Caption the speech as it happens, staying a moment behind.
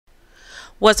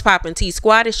What's poppin' T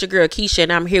Squad? It's your girl Keisha,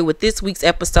 and I'm here with this week's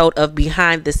episode of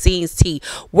Behind the Scenes Tea,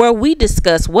 where we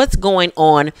discuss what's going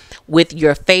on with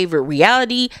your favorite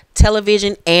reality,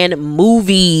 television, and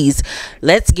movies.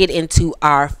 Let's get into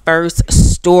our first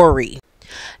story.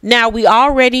 Now, we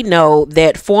already know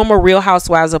that former Real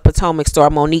Housewives of Potomac star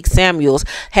Monique Samuels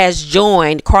has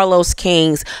joined Carlos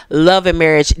King's Love and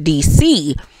Marriage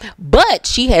DC, but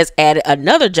she has added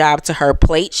another job to her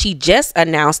plate. She just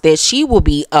announced that she will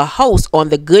be a host on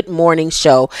the Good Morning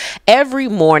Show every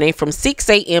morning from 6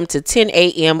 a.m. to 10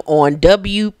 a.m. on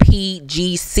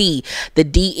WPGC, the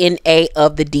DNA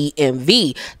of the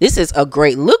DMV. This is a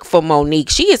great look for Monique.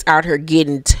 She is out here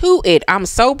getting to it. I'm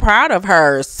so proud of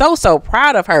her. So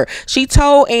proud of her. She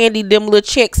told Andy them little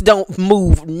chicks don't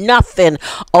move nothing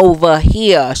over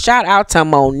here. Shout out to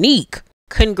Monique.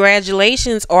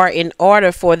 Congratulations are in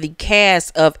order for the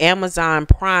cast of Amazon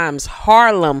Prime's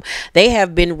Harlem. They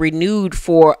have been renewed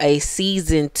for a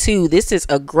season 2. This is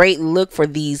a great look for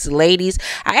these ladies.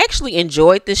 I actually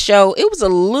enjoyed the show. It was a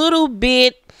little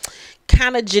bit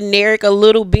kind of generic, a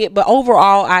little bit, but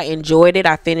overall I enjoyed it.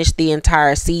 I finished the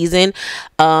entire season.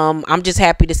 I'm just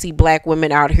happy to see black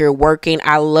women out here working.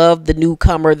 I love the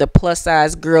newcomer, the plus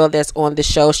size girl that's on the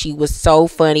show. She was so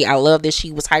funny. I love that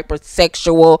she was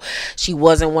hypersexual. She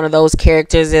wasn't one of those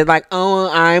characters that like, oh,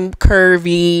 I'm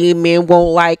curvy, men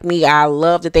won't like me. I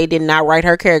love that they did not write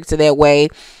her character that way.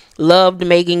 Loved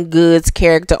Megan Good's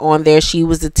character on there. She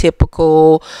was a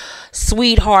typical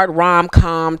sweetheart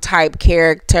rom-com type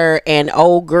character, and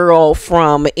old girl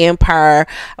from Empire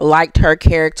liked her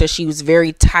character. She was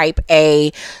very type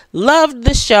A. Loved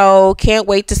the show. Can't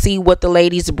wait to see what the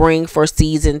ladies bring for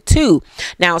season 2.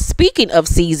 Now, speaking of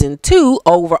season 2,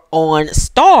 over on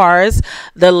Stars,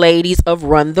 the ladies of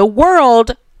Run the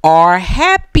World are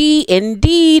happy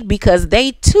indeed because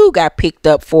they too got picked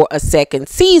up for a second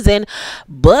season,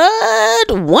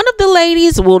 but one of the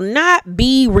ladies will not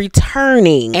be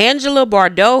returning. Angela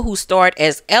Bordeaux, who starred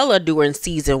as Ella during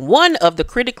season 1 of the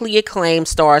critically acclaimed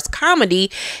Stars comedy,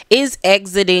 is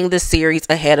exiting the series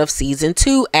ahead of season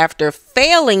 2 after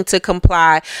failing to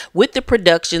comply with the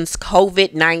production's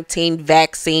COVID-19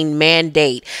 vaccine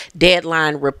mandate.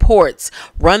 Deadline reports.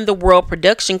 Run the World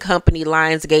production company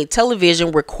Lionsgate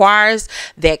Television requires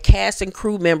that cast and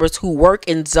crew members who work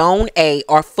in Zone A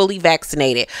are fully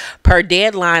vaccinated. Per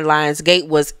Deadline, Lionsgate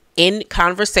was in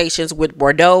conversations with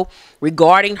Bordeaux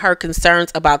regarding her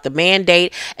concerns about the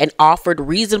mandate and offered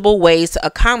reasonable ways to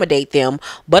accommodate them,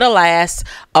 but alas,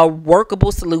 a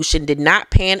workable solution did not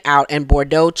pan out and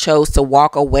Bordeaux chose to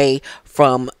walk away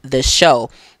from the show.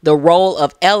 The role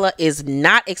of Ella is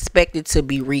not expected to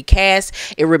be recast.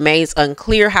 It remains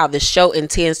unclear how the show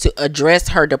intends to address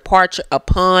her departure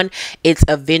upon its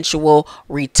eventual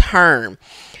return.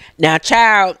 Now,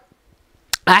 child,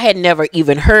 I had never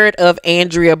even heard of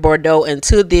Andrea Bordeaux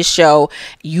until this show.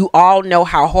 You all know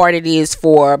how hard it is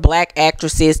for black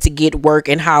actresses to get work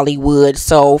in Hollywood.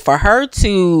 So for her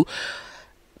to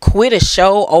quit a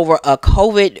show over a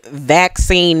COVID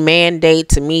vaccine mandate,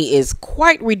 to me, is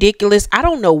quite ridiculous. I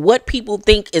don't know what people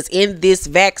think is in this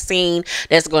vaccine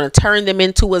that's going to turn them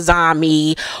into a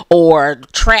zombie or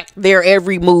track their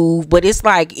every move, but it's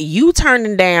like you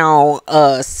turning down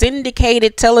a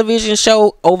syndicated television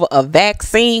show over a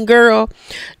vaccine, girl.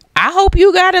 I hope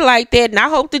you got it like that, and I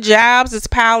hope the jobs is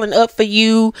piling up for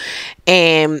you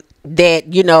and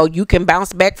that, you know, you can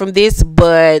bounce back from this,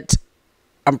 but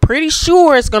I'm pretty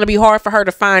sure it's going to be hard for her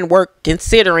to find work,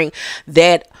 considering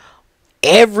that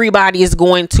everybody is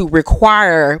going to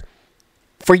require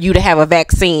for you to have a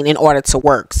vaccine in order to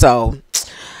work. So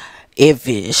if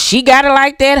she got it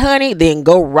like that, honey, then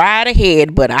go right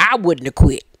ahead, but I wouldn't have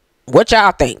quit. What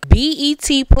y'all think?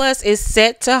 BET Plus is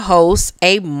set to host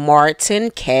a Martin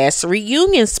cast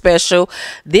reunion special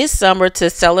this summer to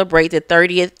celebrate the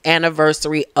 30th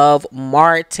anniversary of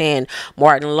Martin.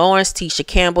 Martin Lawrence, Tisha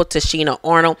Campbell, Tashina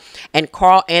Arnold, and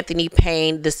Carl Anthony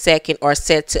Payne II are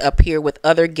set to appear with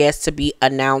other guests to be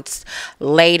announced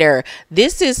later.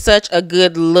 This is such a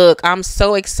good look. I'm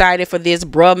so excited for this.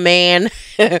 Bruh Man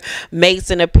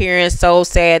makes an appearance. So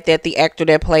sad that the actor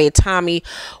that played Tommy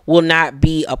will not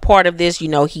be a part of this. You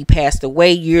know, he passed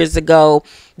away years ago.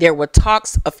 There were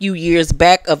talks a few years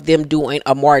back of them doing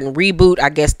a Martin reboot. I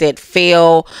guess that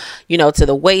fell, you know, to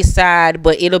the wayside,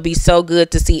 but it'll be so good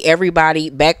to see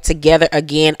everybody back together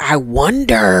again. I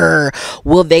wonder,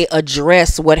 will they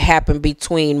address what happened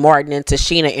between Martin and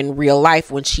Tashina in real life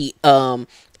when she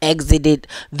exited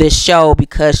the show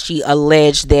because she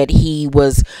alleged that he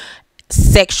was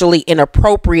sexually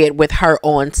inappropriate with her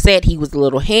on set. He was a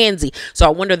little handsy. So I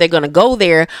wonder if they're going to go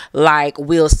there like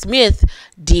Will Smith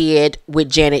did with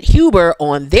Janet Huber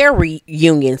on their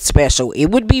reunion special. It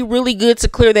would be really good to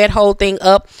clear that whole thing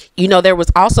up. You know, there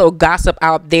was also gossip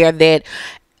out there that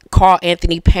Carl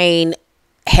Anthony Payne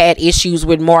had issues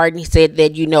with Martin. He said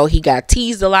that, you know, he got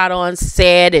teased a lot on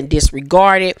set and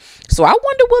disregarded. So I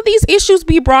wonder, will these issues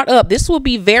be brought up? This will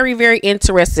be very, very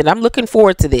interesting. I'm looking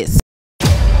forward to this.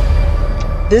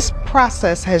 This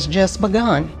process has just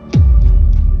begun.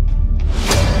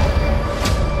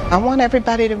 I want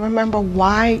everybody to remember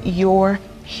why you're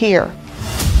here.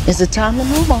 Is it time to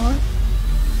move on?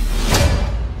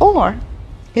 Or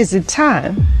is it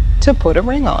time to put a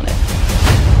ring on it?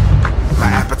 My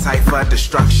appetite for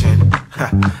destruction.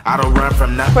 I don't run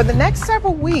from nothing. For the next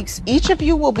several weeks, each of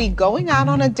you will be going out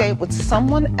on a date with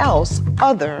someone else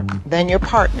other than your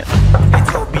partner. They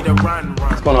told me to run.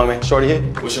 What's going on, man? Shorty here?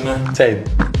 What's your name? Taylor.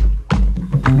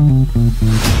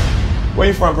 Where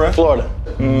you from, bro? Florida.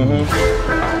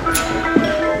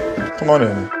 Come on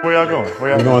in. Where y'all going?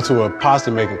 We're going to a pasta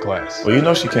making class. Well, you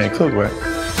know she can't cook, right?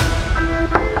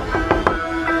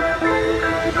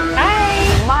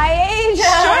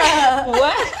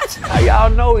 What? How y'all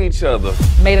know each other?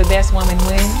 May the best woman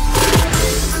win.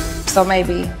 So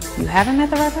maybe you haven't met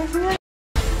the right person yet?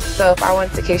 So if I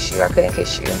wanted to kiss you, I couldn't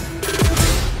kiss you.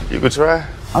 You could try.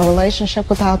 A relationship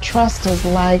without trust is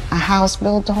like a house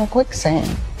built on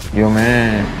quicksand. Yo,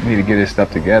 man, we need to get this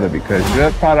stuff together because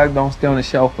good product don't stay on the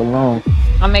shelf for long.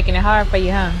 I'm making it hard for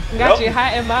you, huh? Got you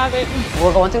hot and bothered.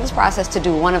 We're going through this process to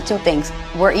do one of two things.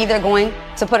 We're either going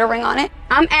to put a ring on it.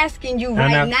 I'm asking you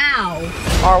right now.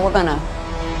 Or we're gonna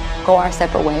go our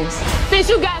separate ways. Since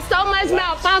you got so much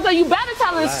mouth, Fonzo, you better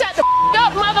tell her to shut the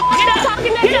up, motherfucker. You're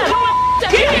talking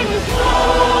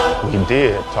to We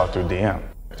did talk through DM.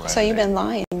 So you've been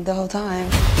lying the whole time.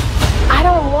 I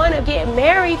don't want to get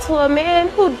married to a man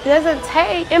who doesn't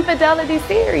take infidelity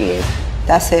serious.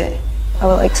 That's it. I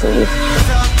would like to leave.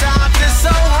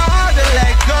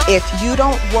 If you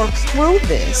don't work through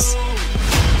this,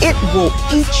 it will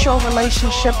eat your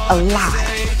relationship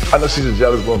alive. I know she's a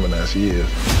jealous woman now, she is.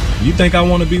 You think I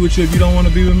want to be with you if you don't want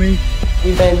to be with me?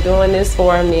 We've been doing this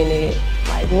for a minute.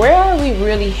 Like, where are we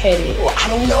really headed? Well, I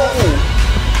don't know.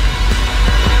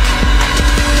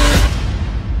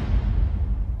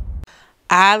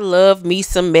 I love me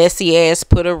some messy ass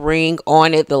put a ring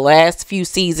on it. The last few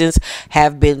seasons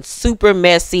have been super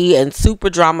messy and super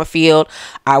drama filled.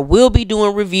 I will be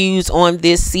doing reviews on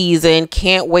this season.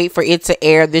 Can't wait for it to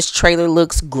air. This trailer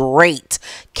looks great.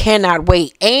 Cannot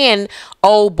wait. And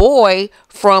old boy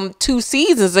from 2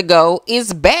 seasons ago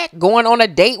is back going on a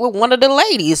date with one of the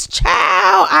ladies.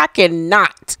 Child, I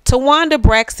cannot. Towanda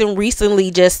Braxton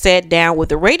recently just sat down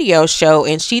with a radio show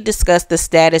and she discussed the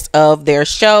status of their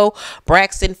show,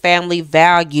 Braxton Family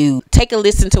Values. Take a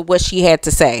listen to what she had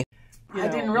to say. I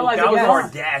didn't realize it was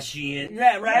Kardashian.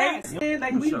 Yeah, right? Yeah.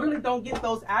 Like, we really don't get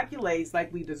those accolades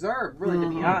like we deserve, really, to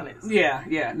be honest. Yeah,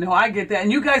 yeah. No, I get that.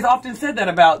 And you guys often said that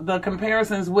about the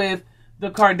comparisons with the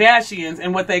Kardashians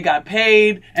and what they got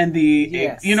paid and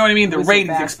the, you know what I mean? The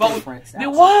ratings exposed.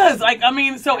 It was. Like, I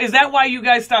mean, so is that why you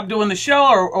guys stopped doing the show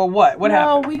or what? What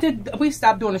happened? No, we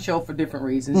stopped doing the show for different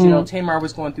reasons. You know, Tamar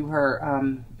was going through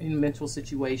her mental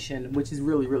situation, which is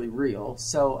really, really real.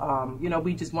 So, you know,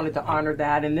 we just wanted to honor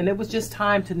that. And then it was just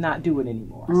time to not do it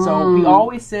anymore. So we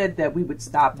always said that we would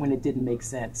stop when it didn't make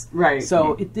sense. Right.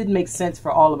 So it didn't make sense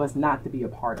for all of us not to be a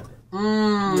part of it.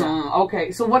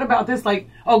 Okay, so what about this? Like,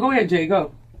 oh, go ahead, Jay,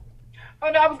 go. Oh,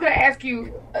 no, I was going to ask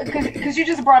you, because you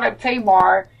just brought up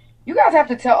Tamar. You guys have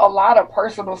to tell a lot of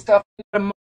personal stuff.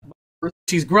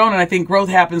 She's grown, and I think growth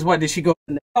happens. What did she go?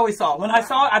 I always saw. When I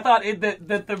saw it, I thought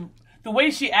the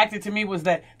way she acted to me was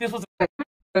that this was.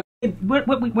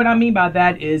 What I mean by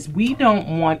that is we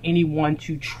don't want anyone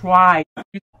to try.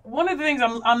 One of the things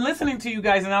I'm listening to you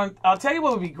guys, and I'll tell you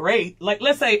what would be great. Like,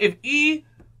 let's say if E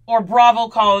or Bravo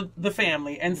called the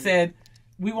family and said,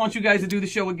 we want you guys to do the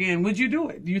show again, would you do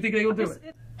it? Do you think they would do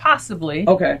it? Possibly.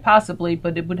 Okay. Possibly,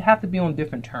 but it would have to be on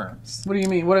different terms. What do you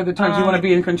mean? What are the terms? You want to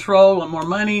be in control, want more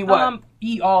money? What?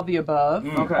 E, all the above.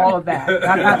 Okay. All of that.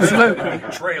 Absolutely.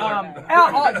 Trailer.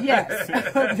 Yes.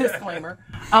 Disclaimer.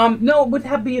 No, would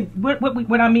have be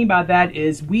what I mean by that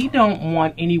is we don't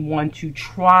want anyone to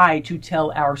try to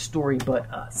tell our story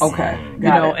but us. Okay. You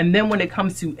know, and then when it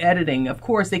comes to editing, of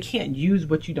course, they can't use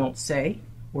what you don't say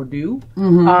or do.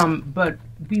 But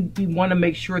we want to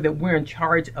make sure that we're in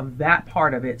charge of that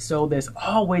part of it. So there's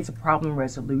always a problem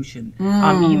resolution.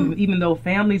 Even though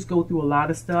families go through a lot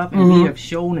of stuff and we have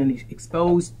shown and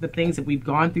exposed the things that we've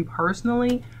gone through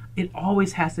personally, it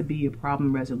always has to be a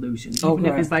problem resolution. Even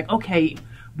if it's like, okay,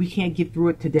 we can't get through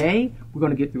it today, we're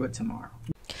going to get through it tomorrow.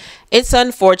 It's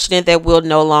unfortunate that we'll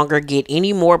no longer get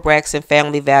any more Braxton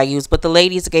Family Values, but the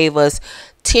ladies gave us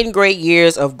 10 great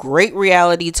years of great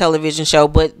reality television show,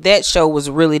 but that show was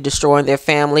really destroying their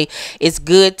family. It's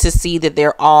good to see that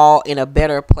they're all in a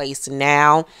better place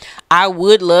now. I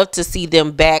would love to see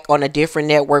them back on a different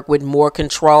network with more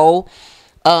control,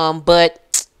 but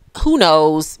who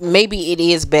knows, maybe it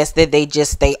is best that they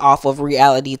just stay off of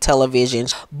reality television.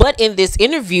 But in this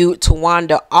interview,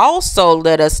 Towanda also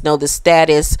let us know the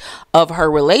status of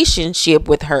her relationship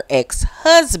with her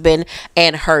ex-husband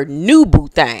and her new boo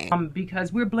thing.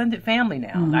 Because we're blended family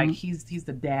now. Like he's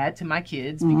the dad to my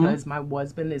kids because my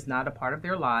husband is not a part of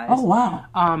their lives. Oh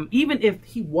wow. Even if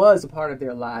he was a part of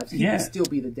their lives, he would still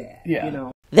be the dad. You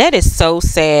know. That is so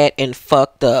sad and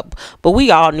fucked up. But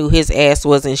we all knew his ass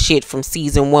wasn't shit from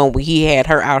season 1 when he had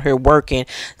her out here working,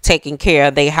 taking care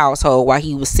of their household while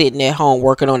he was sitting at home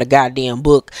working on a goddamn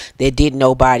book that didn't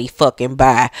nobody fucking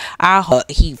buy.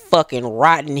 He fucking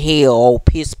rotten hell, old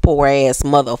piss poor ass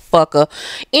motherfucker.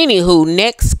 Anywho,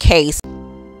 next case.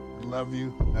 Love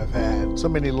you. I've had so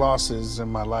many losses in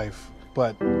my life,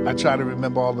 but I try to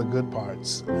remember all the good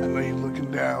parts. I know you're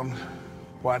looking down,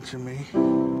 watching me,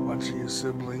 watching your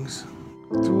siblings.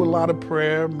 Through a lot of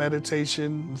prayer,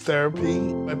 meditation,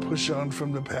 therapy, I push on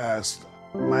from the past.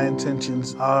 My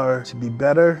intentions are to be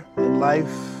better in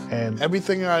life, and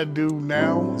everything I do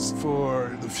now is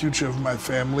for the future of my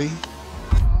family.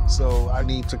 So I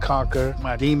need to conquer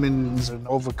my demons and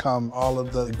overcome all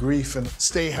of the grief and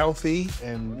stay healthy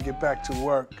and get back to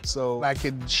work so I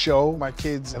can show my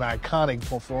kids an iconic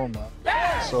performer.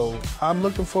 So I'm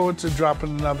looking forward to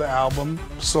dropping another album,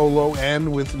 solo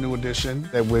and with New Edition,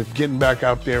 that we're getting back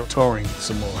out there touring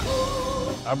some more.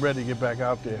 I'm ready to get back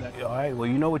out there. All right, well,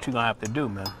 you know what you're gonna have to do,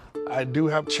 man. I do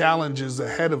have challenges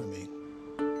ahead of me.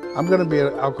 I'm gonna be an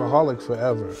alcoholic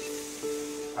forever.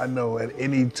 I know at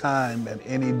any time, at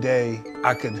any day,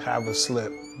 I could have a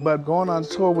slip. But going on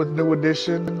tour with New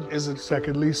Edition is a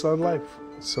second lease on life.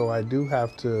 So I do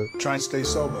have to try and stay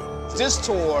sober. This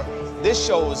tour, this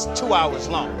show is 2 hours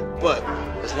long. But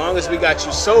as long as we got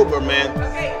you sober, man,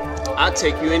 I'll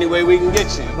take you any way we can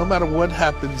get you. No matter what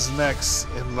happens next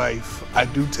in life, I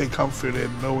do take comfort in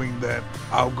knowing that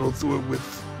I'll go through it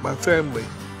with my family,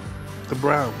 the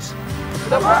Browns.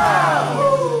 The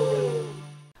Browns!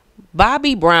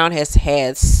 Bobby Brown has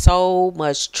had so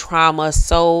much trauma,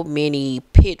 so many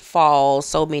pitfalls,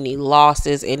 so many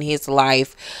losses in his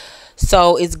life.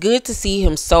 So it's good to see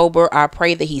him sober. I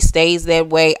pray that he stays that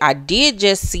way. I did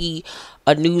just see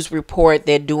a news report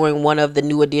that during one of the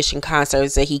New Edition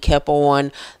concerts that he kept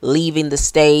on leaving the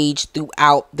stage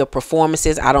throughout the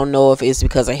performances. I don't know if it's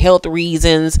because of health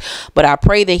reasons, but I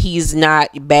pray that he's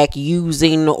not back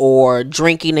using or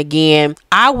drinking again.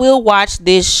 I will watch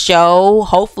this show.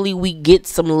 Hopefully we get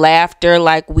some laughter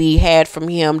like we had from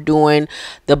him doing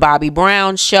the Bobby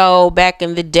Brown show back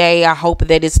in the day. I hope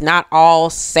that it's not all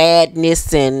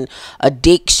sadness and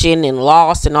addiction and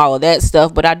loss and all of that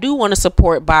stuff, but I do want to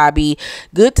support Bobby.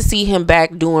 Good to see him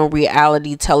back doing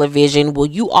reality television. Will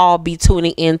you all be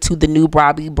tuning into the new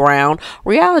Bobby Brown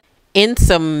reality? In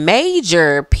some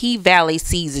major P-Valley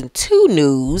Season 2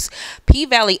 news,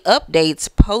 P-Valley Updates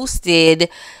posted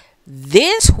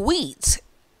this tweet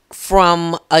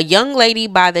from a young lady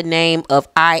by the name of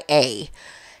IA.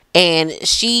 And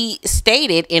she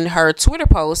stated in her Twitter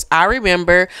post, I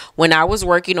remember when I was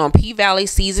working on P-Valley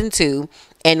Season 2,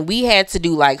 and we had to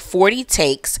do like 40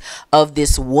 takes of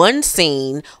this one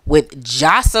scene with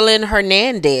Jocelyn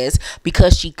Hernandez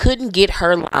because she couldn't get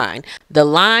her line. The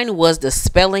line was the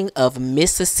spelling of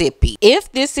Mississippi.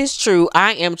 If this is true,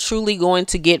 I am truly going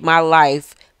to get my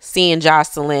life seeing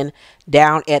Jocelyn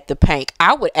down at the Pynk.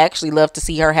 I would actually love to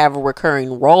see her have a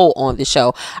recurring role on the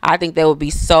show. I think that would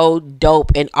be so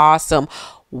dope and awesome.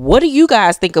 What do you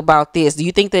guys think about this? Do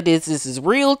you think that this is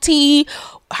real tea?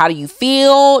 How do you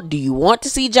feel? Do you want to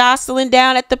see Jocelyn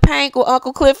down at the Pynk with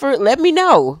Uncle Clifford? Let me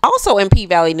know. Also in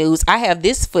P-Valley News, I have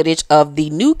this footage of the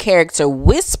new character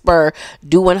Whisper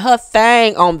doing her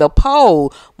thing on the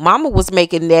pole. Mama was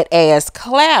making that ass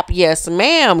clap. Yes,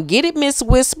 ma'am. Get it, Miss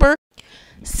Whisper.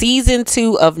 Season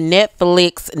 2 of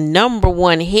Netflix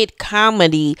 #1 hit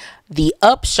comedy The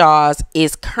Upshaws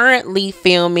is currently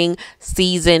filming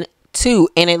Season 2,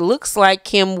 and it looks like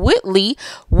Kim Whitley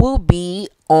will be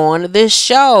on the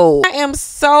show. I am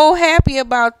so happy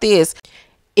about this.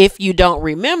 If you don't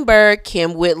remember,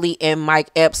 Kim Whitley and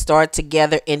Mike Epps start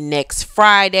together in Next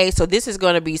Friday. So this is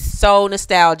going to be so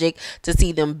nostalgic to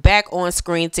see them back on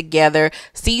screen together.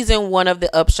 Season 1 of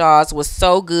The Upshaws was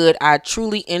so good. I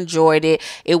truly enjoyed it.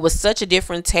 It was such a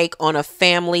different take on a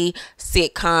family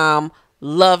sitcom.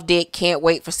 Loved it. Can't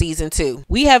wait for season 2.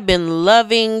 We have been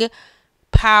loving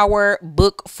Power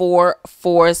Book 4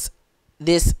 Force.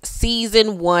 This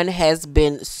season 1 has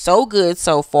been so good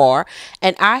so far,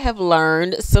 and I have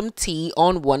learned some tea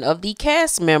on one of the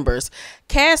cast members.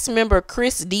 Cast member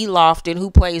Chris D. Lofton, who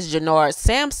plays Jannard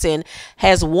Sampson,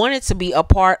 has wanted to be a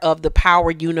part of the Power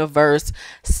universe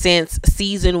since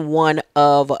season 1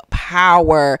 of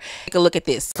Power. Take a look at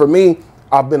this. For me,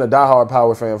 I've been a diehard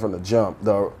Power fan from the jump.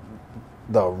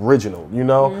 The original, you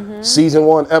know? Season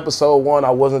 1, episode 1,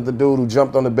 I wasn't the dude who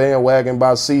jumped on the bandwagon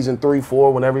by season 3,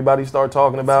 4 when everybody started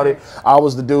talking about it. I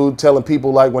was the dude telling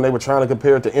people, like, when they were trying to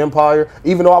compare it to Empire,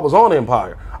 even though I was on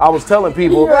Empire, I was telling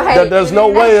people that there's no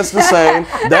way it's the same.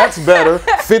 That's better.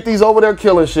 50's over there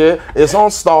killing shit. It's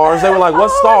on Stars. They were like,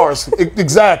 what Stars?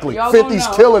 Exactly. 50's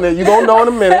killing it. You gonna know in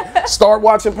a minute. Start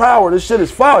watching Power. This shit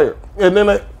is fire. And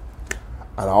then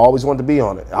and I always wanted to be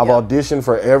on it. I've auditioned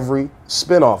for every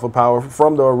spinoff of Power,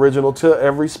 from the original to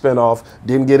every spinoff.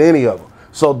 Didn't get any of them.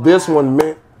 So this one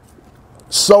meant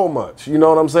so much. You know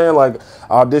what I'm saying? Like,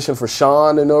 I auditioned for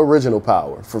Sean in the original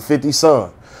Power, for 50's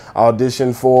son. I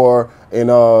auditioned for, in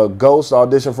Ghost, I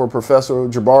auditioned for Professor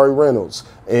Jabari Reynolds.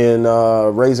 In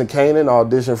Raising Kanan, I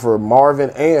auditioned for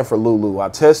Marvin and for Lulu. I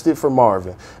tested for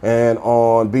Marvin. And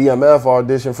on BMF, I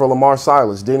auditioned for Lamar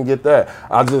Silas. Didn't get that.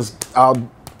 I've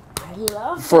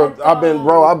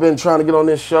been trying to get on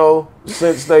this show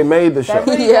since they made the show.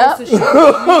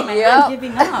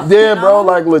 Yeah, bro,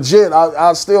 like legit.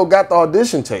 I still got the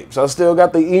audition tapes. I still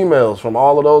got the emails from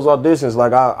all of those auditions.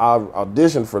 Like I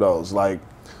auditioned for those. Like,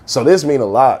 so this mean a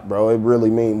lot, bro. It really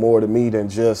mean more to me than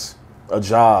just a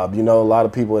job. You know, a lot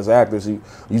of people as actors, you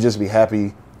just be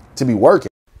happy to be working.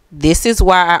 This is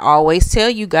why I always tell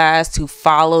you guys to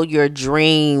follow your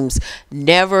dreams.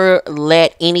 Never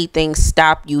let anything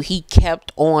stop you. He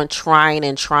kept on trying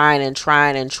and trying and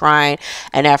trying and trying.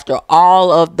 And after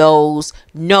all of those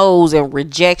no's and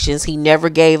rejections, he never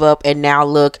gave up. And now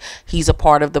look, he's a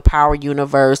part of the Power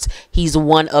universe. He's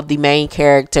one of the main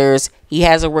characters. He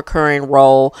has a recurring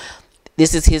role.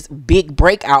 This is his big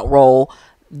breakout role.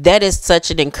 That is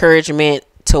such an encouragement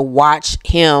to watch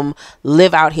him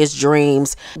live out his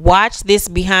dreams. Watch this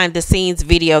behind the scenes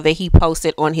video that he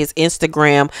posted on his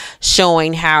Instagram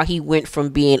showing how he went from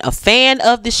being a fan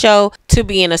of the show to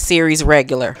being a series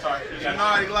regular.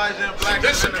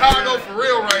 This Chicago for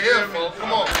real right here, folks.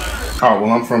 Come on. Oh, well,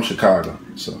 I'm from Chicago,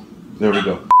 so there we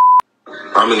go.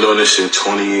 I've been doing this shit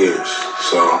 20 years,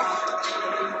 so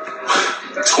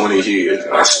 20 years.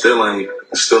 I still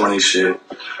ain't shit.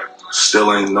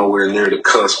 Still ain't nowhere near the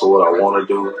cusp of what I want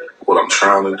to do, what I'm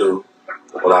trying to do,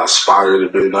 what I aspire to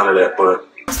do, none of that, but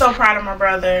I'm so proud of my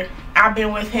brother. I've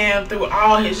been with him through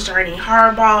all his journey.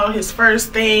 Hardball, his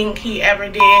first thing he ever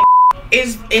did.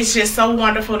 It's just so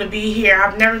wonderful to be here.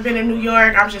 I've never been in New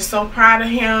York. I'm just so proud of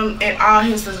him and all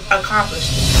his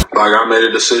accomplishments. Like, I made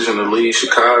a decision to leave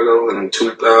Chicago in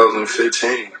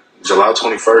 2015, July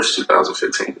 21st,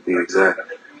 2015 to be exact.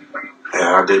 And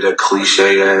I did that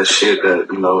cliche ass shit that,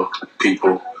 you know,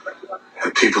 people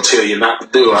tell you not to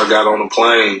do. I got on a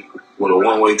plane with a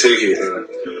one-way ticket and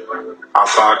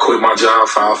I quit my job,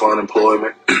 filed for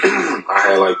unemployment. I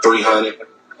had like 300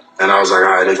 and I was like,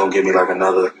 all right, they're gonna give me like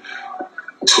another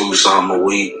 2 something a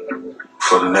week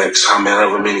for the next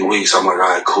however many weeks. I'm like, all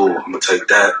right, cool, I'm gonna take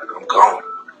that, I'm gone.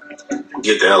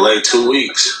 Get to LA 2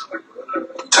 weeks,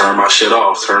 turn my shit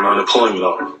off, turn unemployment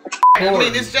off. I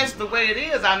mean, it's just the way it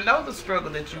is. I know the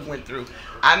struggle that you went through.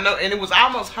 I know, and it was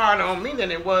almost harder on me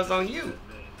than it was on you.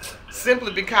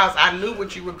 Simply because I knew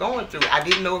what you were going through. I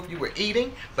didn't know if you were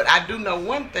eating, but I do know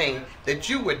one thing, that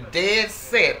you were dead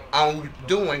set on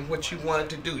doing what you wanted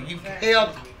to do. You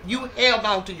held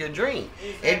on to your dream.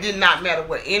 It did not matter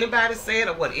what anybody said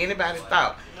or what anybody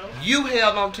thought. You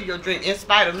held on to your dream in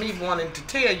spite of me wanting to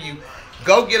tell you,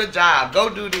 go get a job, go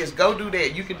do this, go do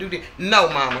that, you can do this. No,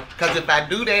 mama, because if I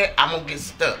do that, I'm going to get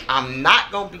stuck. I'm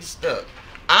not going to be stuck.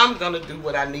 I'm going to do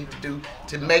what I need to do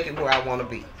to make it where I want to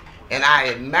be. And I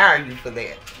admire you for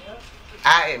that.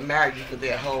 I admire you for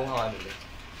that wholeheartedly.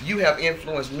 You have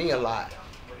influenced me a lot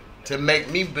to make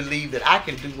me believe that I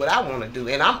can do what I want to do.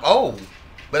 And I'm old,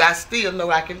 but I still know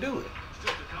I can do it.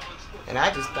 And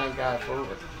I just thank God for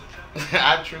it.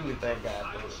 I truly thank God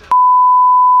for it.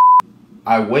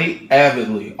 I wait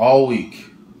avidly all week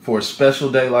for a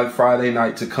special day like Friday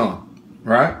night to come,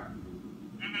 right?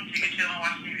 You can chill and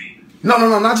watch TV.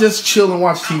 No, not just chill and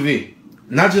watch TV.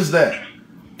 Not just that,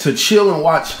 to chill and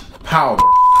watch Power.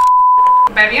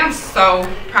 Baby, I'm so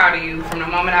proud of you. From the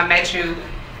moment I met you,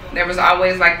 there was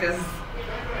always like this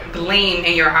gleam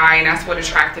in your eye, and that's what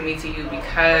attracted me to you,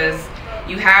 because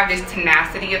you have this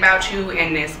tenacity about you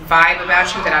and this vibe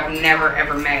about you that I've never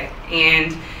ever met.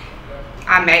 And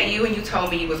I met you and you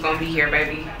told me you was gonna be here,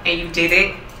 baby, and you did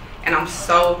it, and I'm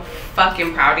so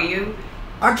fucking proud of you.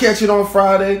 I catch it on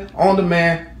Friday on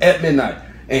demand at midnight,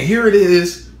 and here it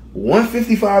is,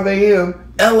 1:55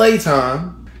 a.m. LA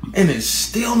time, and it's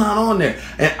still not on there.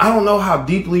 And I don't know how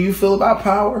deeply you feel about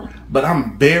Power, but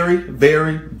I'm very,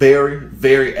 very, very,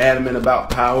 very adamant about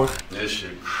Power. This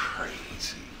shit crazy,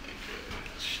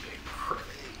 nigga. This shit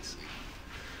crazy.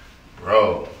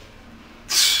 Bro,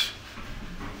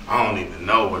 I don't even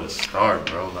know where to start,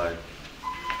 bro. Like,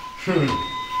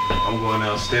 I'm going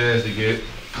downstairs to get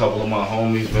a couple of my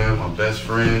homies, man, my best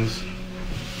friends.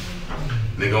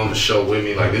 Nigga on the show with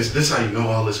me. Like, this how you know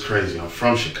all this crazy. I'm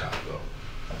from Chicago.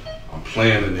 I'm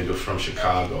playing a nigga from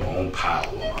Chicago on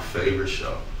Power, my favorite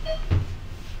show.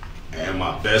 And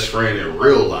my best friend in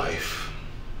real life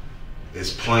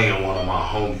is playing one of my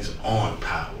homies on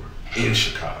Power in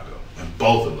Chicago. And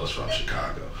both of us from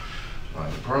Chicago.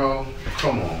 Like, bro,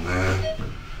 come on, man.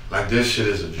 Like, this shit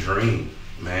is a dream,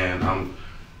 man.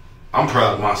 I'm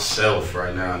proud of myself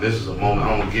right now. And this is a moment,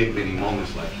 I don't get many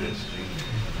moments like this. You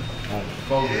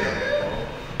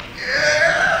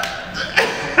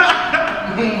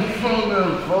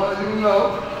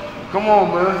know. Come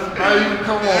on, man.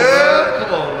 Come on, man.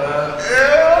 Come on,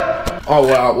 man. Oh,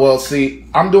 wow. Well, see,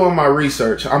 I'm doing my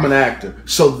research. I'm an actor.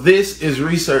 So this is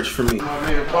research for me. My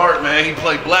man Bart, man, he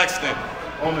played Braxton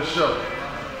on the show.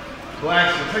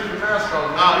 Braxton, take your mask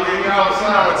off. Oh, yeah, you know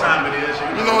what time it is.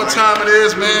 You know what time it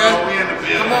is, man.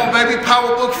 Come on, baby.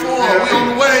 Power Book 4. We on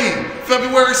the way.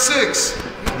 February 6th.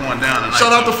 Going down tonight.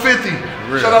 Shout out to 50.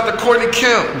 Shout out to Courtney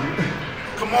Kim.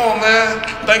 Come on, man.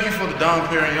 Thank you for the Dom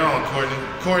Perignon,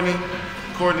 Courtney.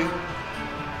 Courtney,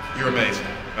 you're amazing.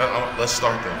 Let's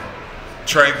start there.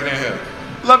 Trey, get in here.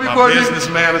 Love you, Courtney. My business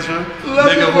manager.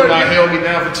 Love you, Courtney. Nigga who held me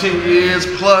down for 10 years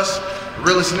plus.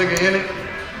 Realest nigga in it.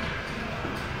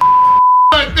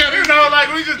 Like that, you know, like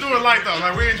we just do it like that.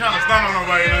 Like we ain't trying to stun on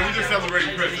nobody, man. We just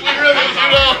celebrating Christmas. Really, you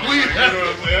know,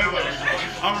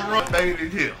 I'm a rough baby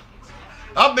here.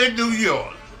 I'm in New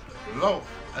York. Lord,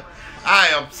 I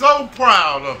am so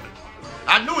proud of it.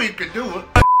 I knew he could do it.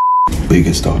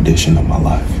 Biggest audition of my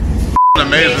life. An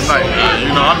amazing night, man. You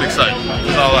know, I'm excited.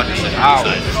 That's all I can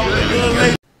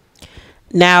say.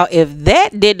 Now, if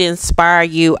that didn't inspire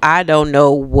you, I don't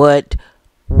know what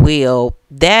will.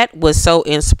 That was so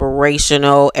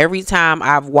inspirational. Every time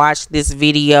I've watched this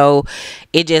video,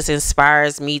 it just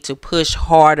inspires me to push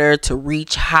harder, to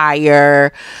reach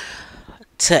higher,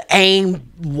 to aim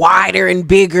wider and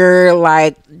bigger.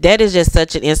 Like, that is just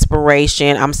such an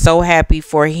inspiration. I'm so happy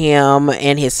for him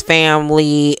and his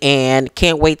family, and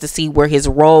can't wait to see where his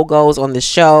role goes on the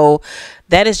show.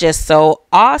 That is just so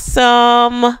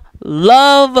awesome.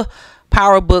 Love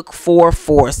Power Book 4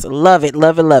 Force. Love it,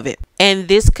 love it, love it. And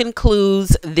this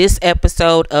concludes this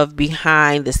episode of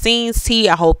Behind the Scenes Tea.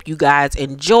 I hope you guys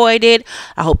enjoyed it.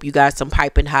 I hope you got some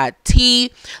piping hot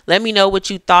tea. Let me know what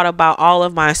you thought about all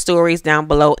of my stories down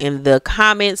below in the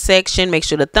comment section. Make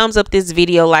sure to thumbs up this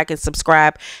video, like and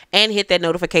subscribe, and hit that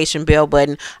notification bell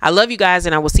button. I love you guys,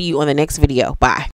 and I will see you on the next video. Bye.